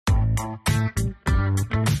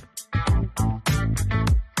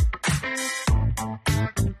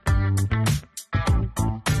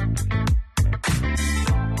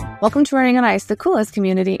Welcome to Running on Ice, the coolest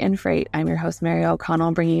community in freight. I'm your host, Mary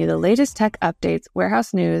O'Connell, bringing you the latest tech updates,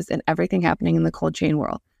 warehouse news, and everything happening in the cold chain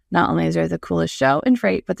world. Not only is there the coolest show in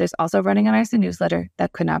freight, but there's also Running on Ice, a newsletter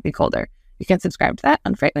that could not be colder. You can subscribe to that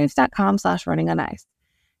on freightwaves.com/runningonIce.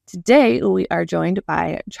 Today, we are joined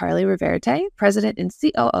by Charlie Riverte, President and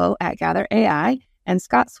COO at Gather AI, and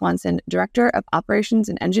Scott Swanson, Director of Operations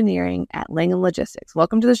and Engineering at Langham Logistics.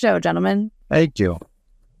 Welcome to the show, gentlemen. Thank you.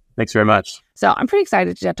 Thanks very much. So I'm pretty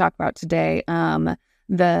excited to talk about today.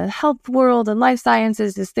 The health world and life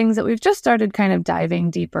sciences is things that we've just started kind of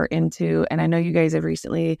diving deeper into. And I know you guys have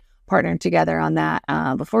recently partnered together on that.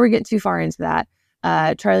 Before we get too far into that,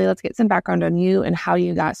 Charlie, let's get some background on you and how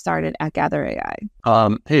you got started at Gather AI.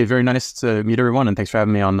 Hey, very nice to meet everyone, and thanks for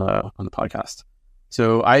having me on the podcast.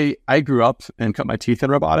 So I grew up and cut my teeth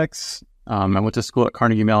in robotics. I went to school at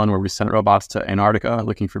Carnegie Mellon, where we sent robots to Antarctica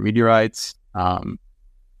looking for meteorites.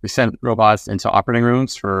 We sent robots into operating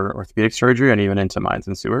rooms for orthopedic surgery and even into mines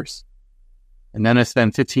and sewers. And then I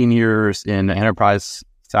spent 15 years in the enterprise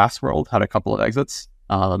SaaS world, had a couple of exits.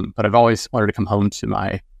 But I've always wanted to come home to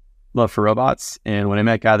my love for robots. And when I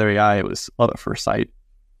met Gather AI, it was love at first sight,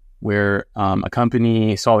 where a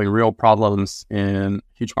company solving real problems in a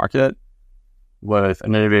huge market with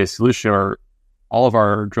an innovative solution where all of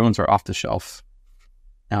our drones are off the shelf.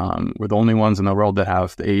 We're the only ones in the world that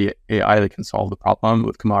have the AI that can solve the problem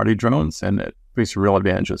with commodity drones, and it brings real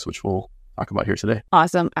advantages, which we'll talk about here today.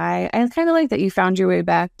 Awesome. I kind of like that you found your way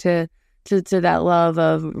back to that love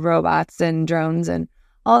of robots and drones and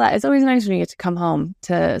all that. It's always nice when you get to come home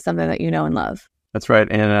to something that you know and love. That's right.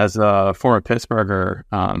 And as a former Pittsburgher,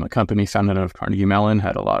 a company founded out of Carnegie Mellon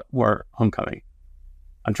had a lot more homecoming.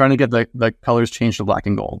 I'm trying to get the colors changed to black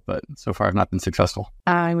and gold, but so far I've not been successful.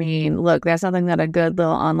 I mean, look, that's something that a good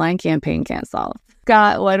little online campaign can't solve.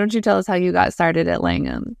 Scott, why don't you tell us how you got started at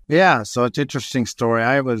Langham? Yeah, so it's an interesting story.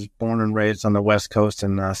 I was born and raised on the West Coast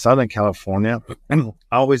in Southern California. I've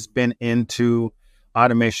always been into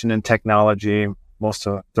automation and technology, most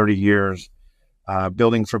of 30 years,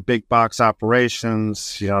 building for big box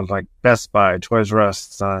operations, like Best Buy, Toys R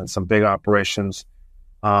Us, some big operations.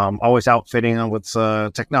 Always outfitting them with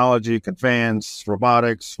technology, conveyance,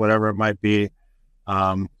 robotics, whatever it might be.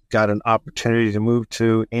 Got an opportunity to move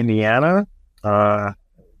to Indiana. Got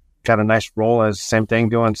a nice role as same thing,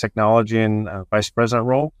 doing technology and vice president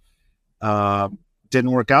role.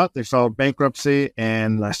 Didn't work out. They filed bankruptcy,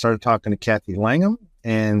 and I started talking to Kathy Langham,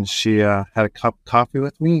 and she had a cup of coffee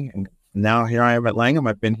with me. And now here I am at Langham.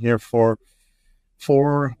 I've been here for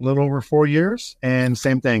a little over 4 years, and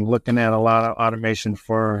same thing, looking at a lot of automation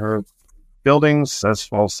for her buildings as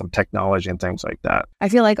well as some technology and things like that. I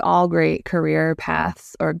feel like all great career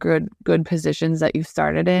paths or good positions that you've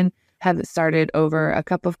started in have started over a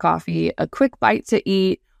cup of coffee, a quick bite to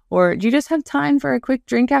eat, or do you just have time for a quick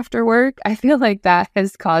drink after work? I feel like that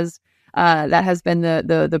has caused that has been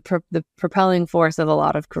the propelling force of a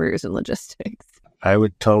lot of careers in logistics. I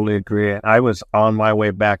would totally agree. I was on my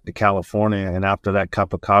way back to California, and after that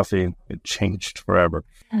cup of coffee, it changed forever.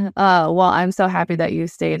 Well, I'm so happy that you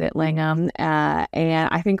stayed at Langham, and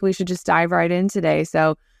I think we should just dive right in today.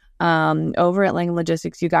 So over at Langham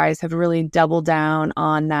Logistics, you guys have really doubled down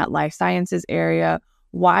on that life sciences area.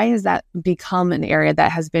 Why has that become an area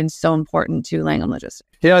that has been so important to Langham Logistics?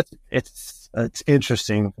 Yeah, it's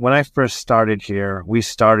interesting. When I first started here, we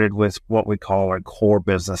started with what we call our core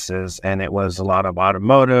businesses, and it was a lot of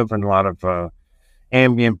automotive and a lot of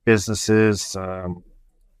ambient businesses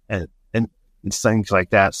and things like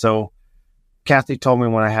that. So Kathy told me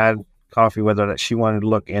when I had coffee with her that she wanted to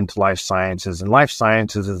look into life sciences, and life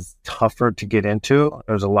sciences is tougher to get into.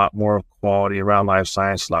 There's a lot more quality around life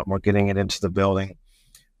science, a lot more getting it into the building.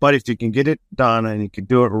 But if you can get it done and you can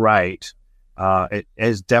do it right, it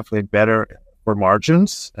is definitely better for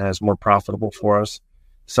margins and it's more profitable for us.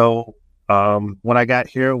 So when I got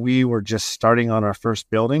here, we were just starting on our first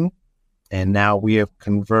building, and now we have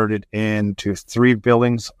converted into 3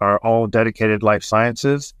 buildings, are all dedicated life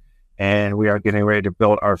sciences, and we are getting ready to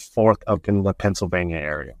build our 4th up in the Pennsylvania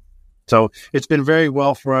area. So it's been very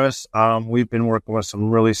well for us. We've been working with some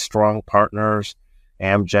really strong partners,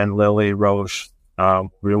 Amgen, Lilly, Roche.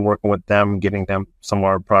 We've been working with them, getting them some of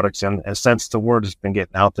our products in. And since the word has been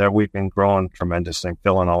getting out there, we've been growing tremendously,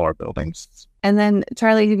 filling all our buildings. And then,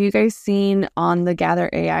 Charlie, have you guys seen on the Gather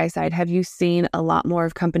AI side, have you seen a lot more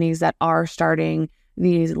of companies that are starting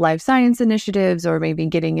these life science initiatives or maybe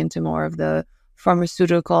getting into more of the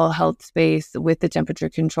pharmaceutical health space with the temperature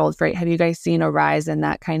controlled freight? Have you guys seen a rise in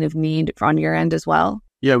that kind of need on your end as well?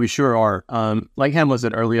 Yeah, we sure are. Langham was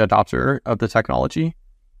an early adopter of the technology,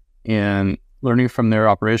 and learning from their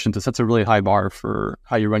operations, it sets a really high bar for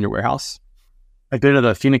how you run your warehouse. I did it at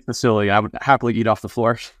the Phoenix facility. I would happily eat off the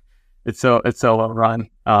floor. It's so well run.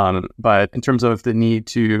 But in terms of the need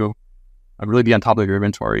to really be on top of your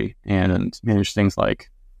inventory and manage things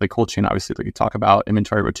like cold chain, obviously, like you talk about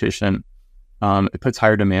inventory rotation, it puts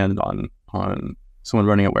higher demand on someone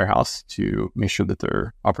running a warehouse to make sure that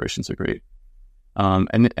their operations are great.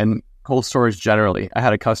 And cold storage generally. I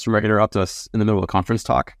had a customer interrupt us in the middle of a conference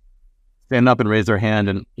talk, stand up and raise their hand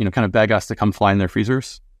and kind of beg us to come fly in their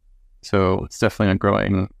freezers. So it's definitely a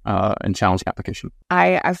growing and challenging application.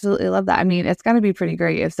 I absolutely love that. I mean, it's got to be pretty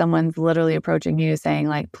great if someone's literally approaching you saying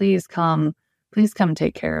like, please come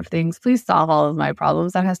take care of things. Please solve all of my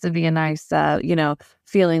problems. That has to be a nice,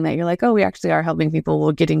 feeling that you're like, oh, we actually are helping people.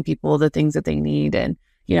 We're getting people the things that they need and,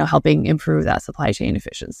 helping improve that supply chain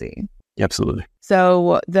efficiency. Yeah, absolutely.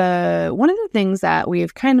 So one of the things that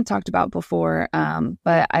we've kind of talked about before,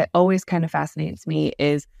 but I always kind of fascinates me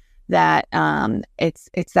is that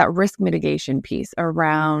it's that risk mitigation piece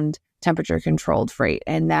around temperature controlled freight.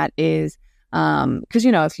 And that is because,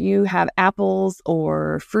 if you have apples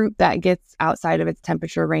or fruit that gets outside of its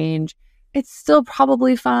temperature range, it's still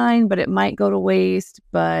probably fine, but it might go to waste.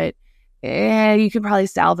 But you could probably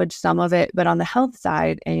salvage some of it. But on the health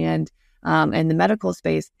side and the medical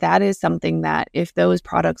space, that is something that if those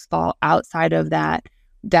products fall outside of that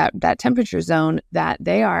temperature zone, that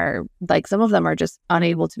they are like, some of them are just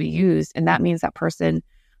unable to be used. And that means that person,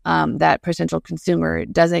 that potential consumer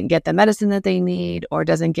doesn't get the medicine that they need or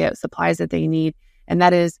doesn't get supplies that they need. And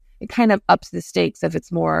that is, it kind of ups the stakes if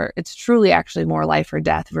it's truly actually more life or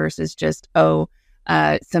death versus just,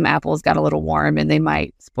 some apples got a little warm and they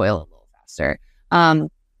might spoil a little faster. Have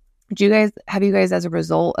you guys, as a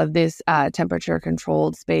result of this temperature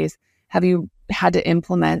controlled space, have you had to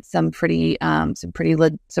implement some pretty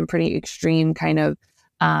extreme kind of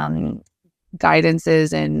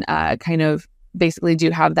guidances and kind of basically do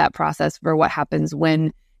you have that process for what happens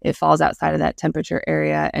when it falls outside of that temperature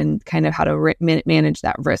area and kind of how to manage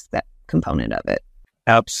that risk, that component of it?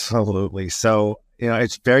 Absolutely. So,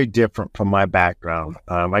 it's very different from my background.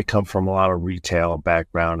 I come from a lot of retail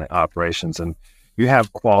background and operations, and you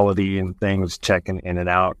have quality and things checking in and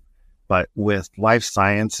out. But with life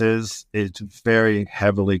sciences, it's very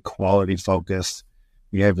heavily quality focused.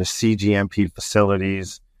 We have the CGMP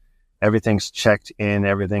facilities. Everything's checked in,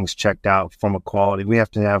 everything's checked out from a quality. We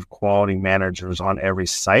have to have quality managers on every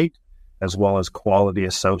site, as well as quality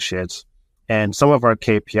associates. And some of our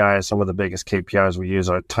KPIs, some of the biggest KPIs we use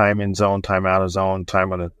are time in zone, time out of zone,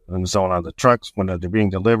 time in the zone on the trucks, when they're being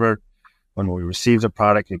delivered. When we receive the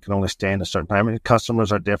product, it can only stay in a certain time. And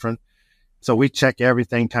customers are different. So we check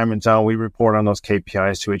everything time and zone. We report on those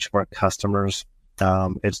KPIs to each of our customers.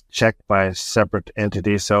 It's checked by a separate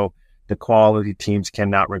entity. So the quality teams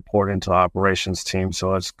cannot report into the operations team.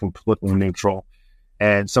 So it's completely neutral.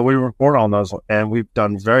 And so we report on those, and we've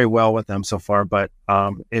done very well with them so far. But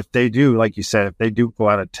if they do, like you said, if they do go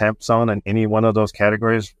out of temp zone in any one of those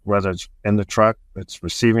categories, whether it's in the truck, it's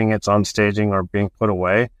receiving, it's on staging, or being put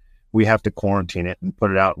away, we have to quarantine it and put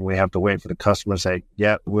it out. And we have to wait for the customer to say,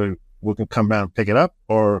 yeah, we can come down and pick it up,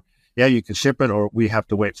 or yeah, you can ship it, or we have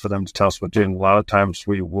to wait for them to tell us what to do. A lot of times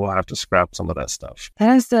we will have to scrap some of that stuff.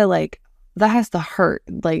 That has to hurt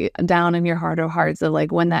like down in your heart of hearts of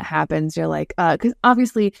like when that happens, you're like, because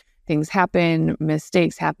obviously things happen,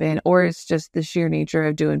 mistakes happen, or it's just the sheer nature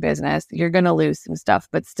of doing business. You're going to lose some stuff,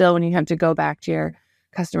 but still when you have to go back to your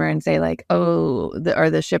customer and say like, or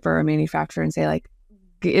the shipper or manufacturer and say like,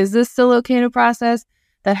 is this still okay to process?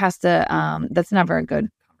 That has to, that's never a good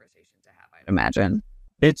conversation to have, I'd imagine.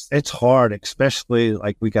 It's hard, especially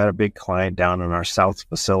like we got a big client down in our South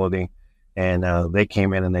facility, and they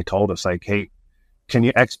came in and they told us like, hey, can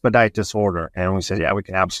you expedite this order? And we said, yeah, we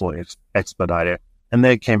can absolutely expedite it. And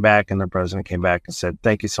they came back, and the president came back and said,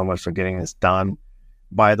 thank you so much for getting this done.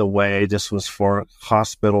 By the way, this was for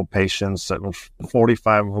hospital patients. That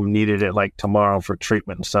 45 of them needed it like tomorrow for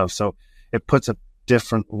treatment and stuff. So it puts a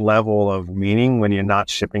different level of meaning when you're not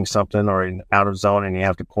shipping something or out of zone and you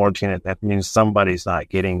have to quarantine it. That means somebody's not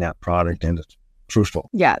getting that product, and it's crucial.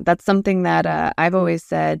 Yeah, that's something that I've always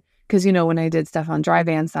said, because, when I did stuff on dry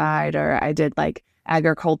van side or I did like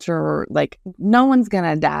agriculture, or like no one's going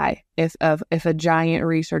to die if a giant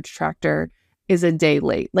research tractor is a day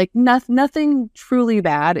late. Like nothing truly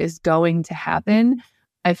bad is going to happen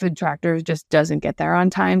if a tractor just doesn't get there on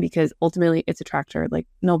time, because ultimately it's a tractor. Like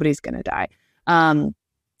nobody's going to die.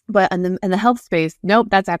 But in the health space, nope,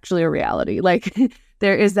 that's actually a reality. Like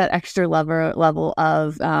there is that extra level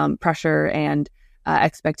of pressure and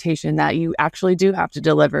expectation that you actually do have to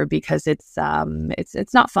deliver because it's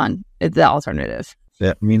not fun. It's the alternative.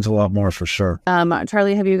 That means a lot more for sure.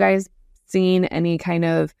 Charlie, have you guys seen any kind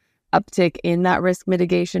of uptick in that risk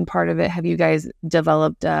mitigation part of it? Have you guys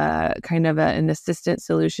developed kind of an assistant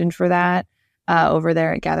solution for that over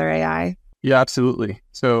there at Gather AI? Yeah, absolutely.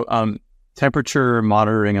 So temperature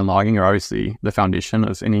monitoring and logging are obviously the foundation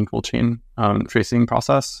of any cold chain tracing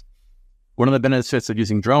process. One of the benefits of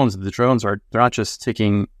using drones is they're not just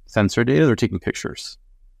taking sensor data, they're taking pictures.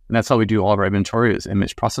 And that's how we do all of our inventory is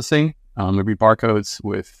image processing. We read barcodes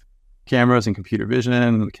with cameras and computer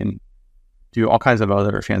vision. We can do all kinds of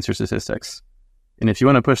other fancier statistics. And if you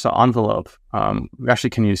want to push the envelope, we actually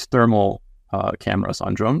can use thermal cameras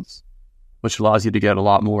on drones, which allows you to get a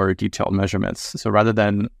lot more detailed measurements. So rather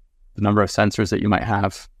than the number of sensors that you might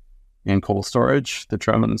have in cold storage, the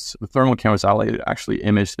thermal cameras allow you to actually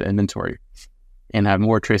image the inventory and have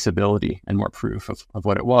more traceability and more proof of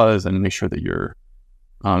what it was, and make sure that you're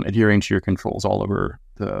adhering to your controls all over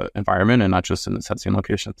the environment and not just in the sensing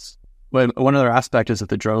locations. But one other aspect is that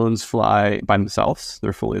the drones fly by themselves.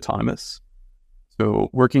 They're fully autonomous. So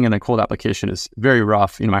working in a cold application is very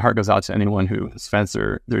rough. My heart goes out to anyone who spends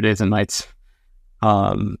their days and nights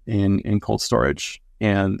in cold storage.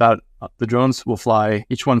 And that the drones will fly,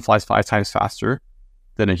 each one flies 5 times faster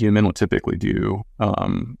than a human would typically do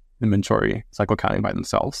inventory cycle counting by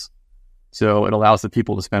themselves. So it allows the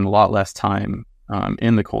people to spend a lot less time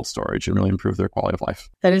in the cold storage and really improve their quality of life.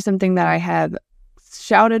 That is something that I have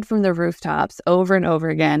shouted from the rooftops over and over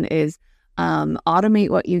again is automate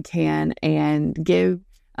what you can and give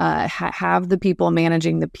have the people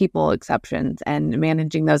managing the people exceptions and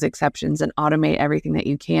managing those exceptions and automate everything that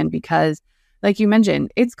you can, because like you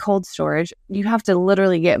mentioned, it's cold storage. You have to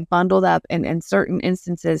literally get bundled up and in certain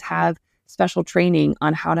instances have special training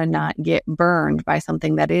on how to not get burned by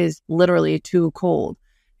something that is literally too cold.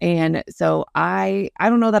 And so I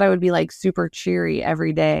don't know that I would be like super cheery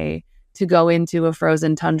every day to go into a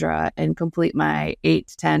frozen tundra and complete my 8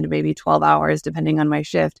 to 10 to maybe 12 hours, depending on my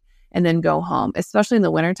shift, and then go home. Especially in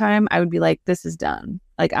the wintertime, I would be like, this is done.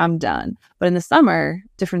 Like, I'm done. But in the summer,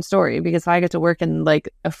 different story, because if I get to work in like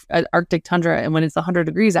an Arctic tundra and when it's 100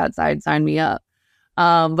 degrees outside, sign me up.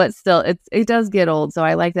 But still, it does get old. So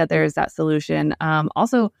I like that there's that solution.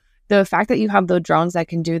 Also, the fact that you have the drones that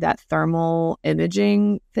can do that thermal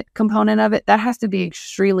imaging component of it, that has to be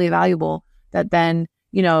extremely valuable, that then,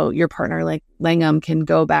 your partner like Langham can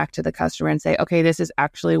go back to the customer and say, okay, this is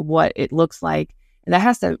actually what it looks like. And that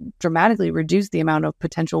has to dramatically reduce the amount of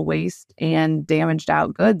potential waste and damaged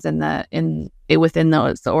out goods within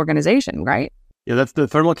the organization, right? Yeah, that's the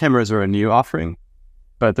thermal cameras are a new offering,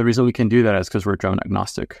 but the reason we can do that is because we're drone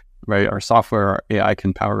agnostic, right? Our software, our AI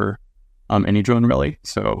can power any drone really.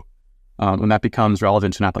 So when that becomes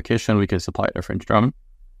relevant to an application, we can supply a different drone,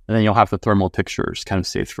 and then you'll have the thermal pictures kind of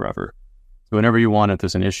saved forever. So whenever you want, if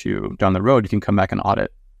there's an issue down the road, you can come back and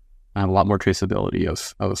audit and have a lot more traceability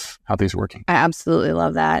of how things are working. I absolutely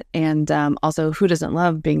love that. And also, who doesn't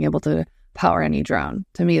love being able to power any drone?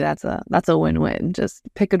 To me, that's a win-win. Just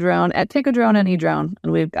pick a drone, any drone,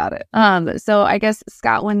 and we've got it. So I guess,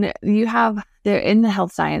 Scott, when you have, they're in the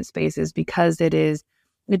health science spaces, because it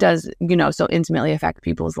does, so intimately affect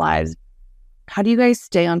people's lives. How do you guys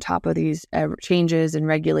stay on top of these changes and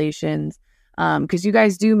regulations? Because you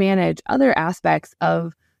guys do manage other aspects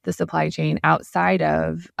of the supply chain outside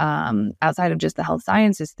of just the health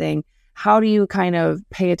sciences thing. How do you kind of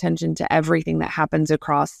pay attention to everything that happens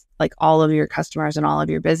across like all of your customers and all of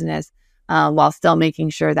your business while still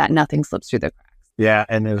making sure that nothing slips through the cracks? Yeah,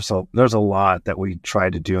 and there's a lot that we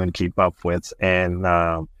try to do and keep up with,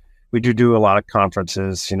 and we do a lot of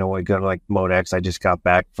conferences. We go to like Modex. I just got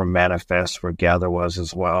back from Manifest, where Gather was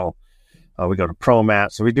as well. We go to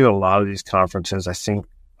ProMat. So we do a lot of these conferences. I think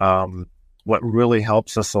what really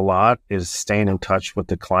helps us a lot is staying in touch with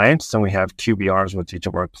the clients. And we have QBRs with each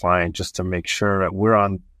of our clients just to make sure that we're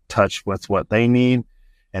on touch with what they need.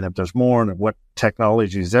 And if there's more and what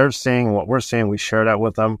technologies they're seeing, what we're seeing, we share that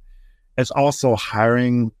with them. It's also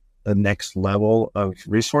hiring the next level of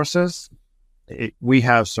resources. We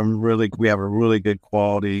have a really good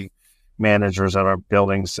quality managers at our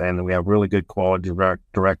buildings, and we have really good quality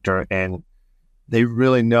director, and they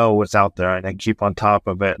really know what's out there, and they keep on top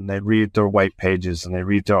of it, and they read their white pages and they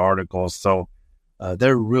read their articles. So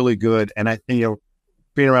they're really good. And I think,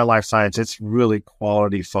 being around life science, it's really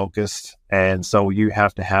quality focused. And so you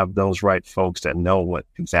have to have those right folks that know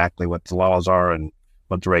exactly what the laws are and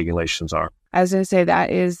what the regulations are. I was going to say that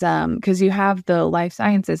is because you have the life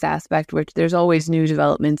sciences aspect, which there's always new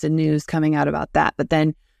developments and news coming out about that. But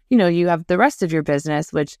then, you have the rest of your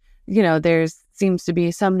business, which, there's seems to be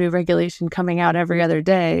some new regulation coming out every other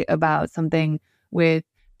day about something with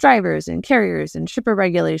drivers and carriers and shipper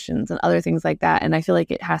regulations and other things like that. And I feel like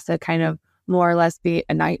it has to kind of more or less be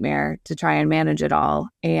a nightmare to try and manage it all.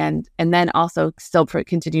 And then also still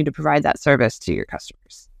continue to provide that service to your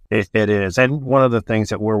customers. It is. And one of the things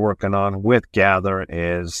that we're working on with Gather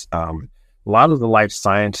is a lot of the life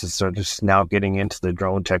sciences are just now getting into the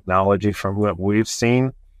drone technology from what we've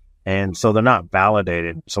seen. And so they're not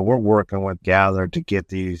validated. So we're working with Gather to get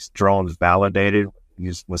these drones validated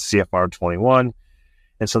with CFR 21.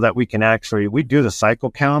 And so that we can we do the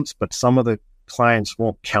cycle counts, but some of the clients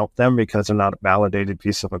won't count them because they're not a validated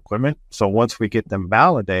piece of equipment. So once we get them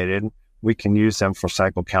validated, we can use them for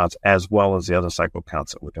cycle counts as well as the other cycle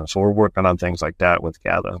counts that we're doing. So we're working on things like that with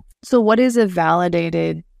Gather. So what is a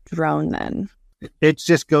validated drone then? It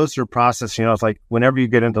just goes through a process. It's like whenever you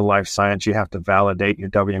get into life science, you have to validate your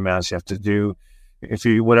WMS. You have to do,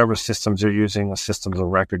 whatever systems you're using, the systems of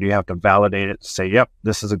record, you have to validate it to say, yep,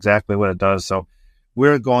 this is exactly what it does. So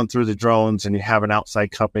we're going through the drones and you have an outside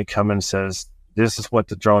company come in and says, this is what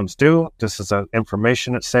the drones do. This is the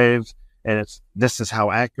information it saves. And this is how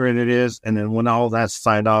accurate it is. And then when all that's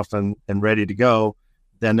signed off and ready to go,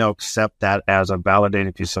 then they'll accept that as a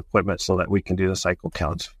validated piece of equipment so that we can do the cycle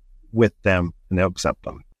counts with them and they'll accept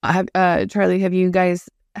them. Charlie, have you guys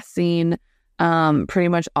seen pretty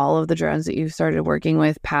much all of the drones that you've started working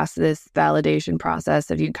with past this validation process?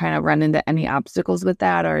 Have you kind of run into any obstacles with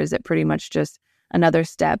that, or is it pretty much just another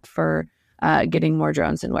step for getting more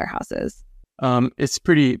drones in warehouses? It's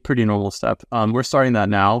pretty normal step. We're starting that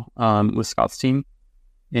now with Scott's team.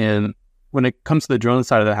 And when it comes to the drone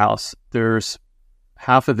side of the house, there's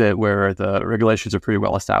half of it where the regulations are pretty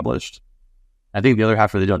well established. I think the other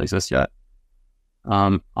half really don't exist yet.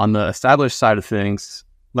 On the established side of things,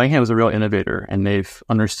 Langham is a real innovator, and they've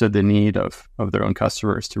understood the need of their own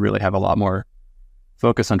customers to really have a lot more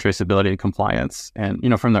focus on traceability and compliance. And,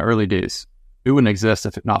 from the early days, it wouldn't exist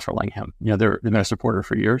if not for Langham. They've been a supporter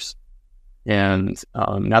for years. And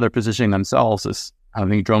now they're positioning themselves as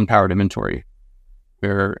having drone-powered inventory,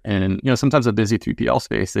 where sometimes a busy 3PL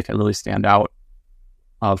space, they can really stand out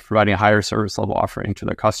of providing a higher service level offering to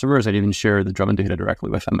their customers and even share the drone data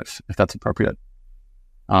directly with them if that's appropriate.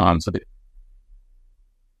 That's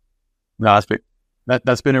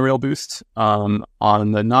been a real boost. On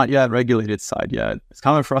the not yet regulated side yet, it's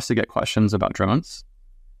common for us to get questions about drones.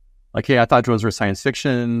 Like, hey, I thought drones were science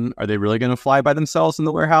fiction. Are they really going to fly by themselves in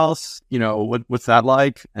the warehouse? What's that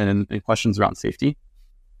like? And questions around safety.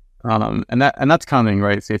 And that's coming,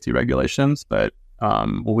 right? Safety regulations. But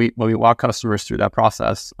when we walk customers through that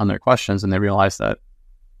process on their questions, and they realize that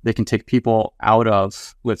they can take people out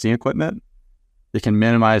of lifting equipment, they can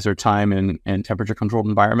minimize their time in temperature controlled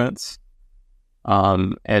environments.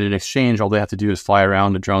 And in exchange, all they have to do is fly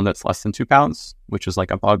around a drone that's less than 2 pounds, which is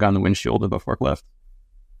like a bug on the windshield of a forklift.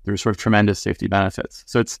 There's sort of tremendous safety benefits.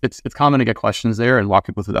 So it's common to get questions there and walk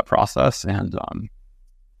people through that process. And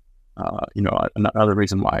another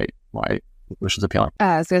reason why which is appealing.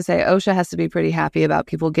 I was going to say, OSHA has to be pretty happy about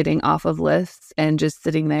people getting off of lifts and just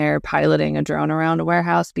sitting there piloting a drone around a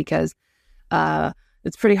warehouse, because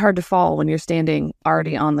it's pretty hard to fall when you're standing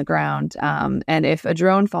already on the ground. And if a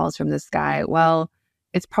drone falls from the sky, well,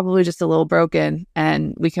 it's probably just a little broken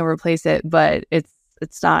and we can replace it, but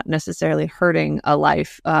it's not necessarily hurting a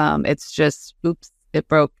life. It's just, oops, it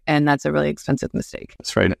broke, and that's a really expensive mistake.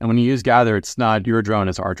 That's right. And when you use Gather, it's not your drone,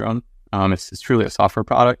 it's our drone. It's truly a software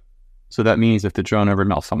product. So that means if the drone ever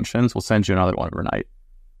malfunctions, we'll send you another one overnight.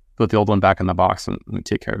 Put the old one back in the box and we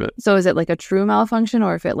take care of it. So is it like a true malfunction,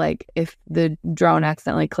 or if the drone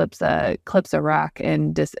accidentally clips a rock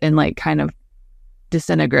and kind of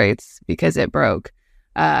disintegrates because it broke?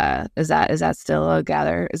 Is that still a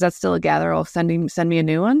Gather? Is that still a Gather? I'll send me a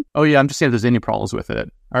new one. Oh yeah, I'm just saying if there's any problems with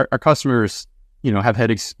it. Our customers, have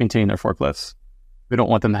headaches maintaining their forklifts. We don't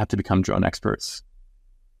want them to have to become drone experts.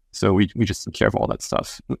 So we just take care of all that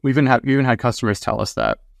stuff. We even had customers tell us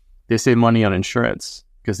that they save money on insurance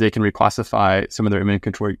because they can reclassify some of their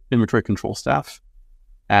inventory control staff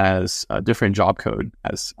as a different job code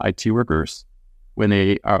as IT workers when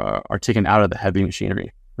they are taken out of the heavy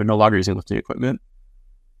machinery. They're no longer using lifting equipment.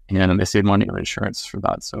 And they save money on insurance for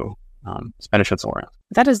that. So it's benefits all around.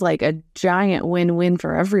 That is like a giant win-win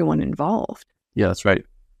for everyone involved. Yeah, that's right.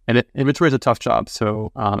 And inventory is a tough job.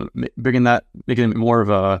 So making it more of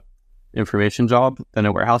a information job than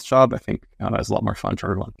a warehouse job, I think is a lot more fun for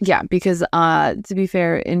everyone. Yeah, because to be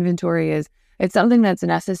fair, inventory it's something that's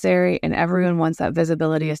necessary, and everyone wants that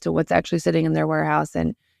visibility as to what's actually sitting in their warehouse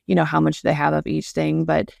and how much they have of each thing.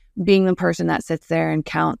 But being the person that sits there and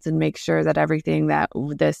counts and makes sure that everything that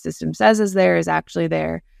the system says is there is actually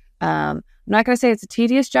there, I'm not going to say it's a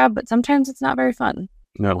tedious job, but sometimes it's not very fun.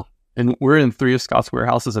 No. And we're in 3 of Scott's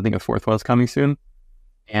warehouses. I think a 4th one is coming soon.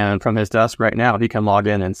 And from his desk right now, he can log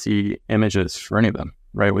in and see images for any of them,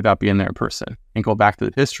 right, without being there in person, and go back to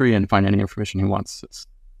the history and find any information he wants.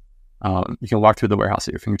 You can walk through the warehouse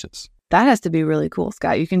at your fingertips. That has to be really cool,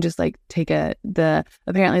 Scott. You can just like take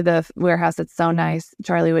apparently the warehouse that's so nice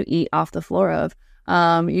Charlie would eat off the floor of.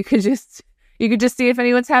 You could just see if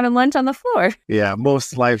anyone's having lunch on the floor. Yeah,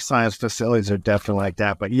 most life science facilities are definitely like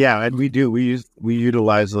that. But yeah, and we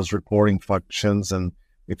utilize those reporting functions, and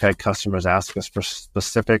we've had customers ask us for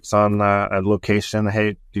specifics on a location.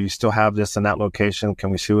 Hey, do you still have this in that location? Can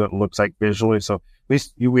we see what it looks like visually? So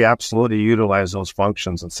we absolutely utilize those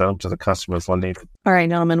functions and send them to the customers when needed. All right,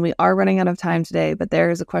 gentlemen, we are running out of time today, but there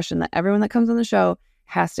is a question that everyone that comes on the show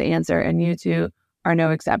has to answer, and you two are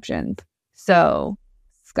no exceptions. So,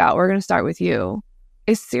 Scott, we're going to start with you.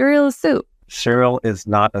 Is cereal a soup? Cereal is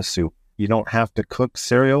not a soup. You don't have to cook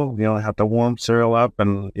cereal. You don't have to warm cereal up,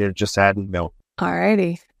 and you're just adding milk. All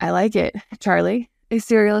righty. I like it. Charlie, is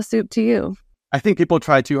cereal a soup to you? I think people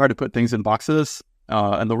try too hard to put things in boxes.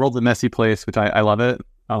 And the world's a messy place, which I love it.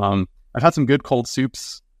 I've had some good cold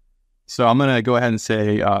soups. So I'm going to go ahead and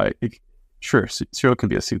say, sure, cereal can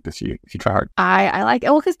be a soup if you try hard. I like it.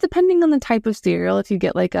 Well, because depending on the type of cereal, if you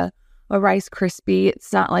get like a Rice Krispie,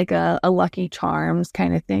 it's not like a Lucky Charms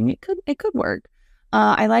kind of thing. It could work.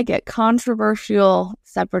 I like it. Controversial,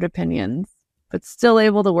 separate opinions, but still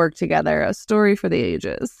able to work together. A story for the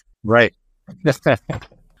ages. Right.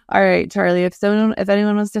 All right, Charlie, if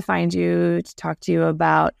anyone wants to find you to talk to you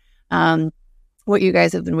about what you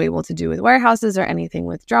guys have been able to do with warehouses or anything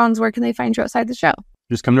with drones, where can they find you outside the show?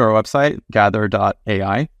 Just come to our website.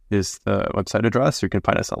 Gather.ai is the website address. You can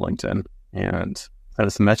find us on LinkedIn and send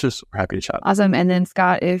us a message. We're happy to chat. Awesome. And then,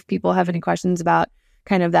 Scott, if people have any questions about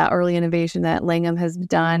kind of that early innovation that Langham has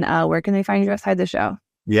done, where can they find you outside the show?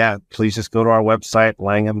 Yeah, please just go to our website,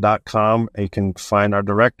 langham.com. You can find our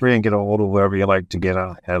directory and get a hold of whoever you like to get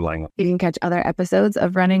at Langham. You can catch other episodes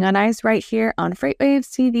of Running on Ice right here on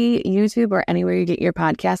FreightWaves TV, YouTube, or anywhere you get your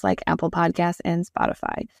podcasts like Apple Podcasts and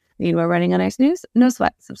Spotify. Need more Running on Ice news? No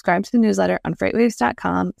sweat. Subscribe to the newsletter on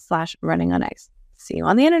freightwaves.com/runningonIce. See you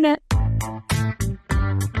on the internet.